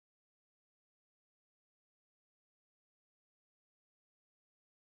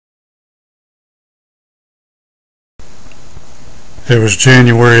It was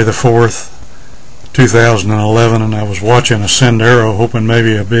January the 4th, 2011, and I was watching a sendero hoping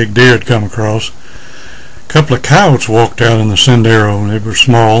maybe a big deer had come across. A couple of coyotes walked out in the sendero, and they were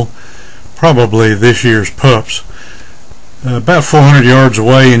small, probably this year's pups, about 400 yards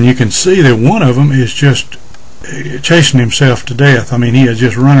away, and you can see that one of them is just chasing himself to death. I mean, he is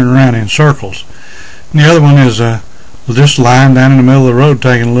just running around in circles. And the other one is just lying down in the middle of the road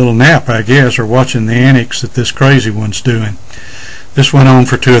taking a little nap, I guess, or watching the antics that this crazy one's doing. This went on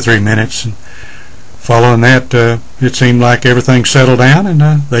for 2 or 3 minutes, and following that, it seemed like everything settled down,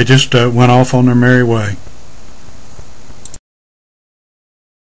 and they just went off on their merry way.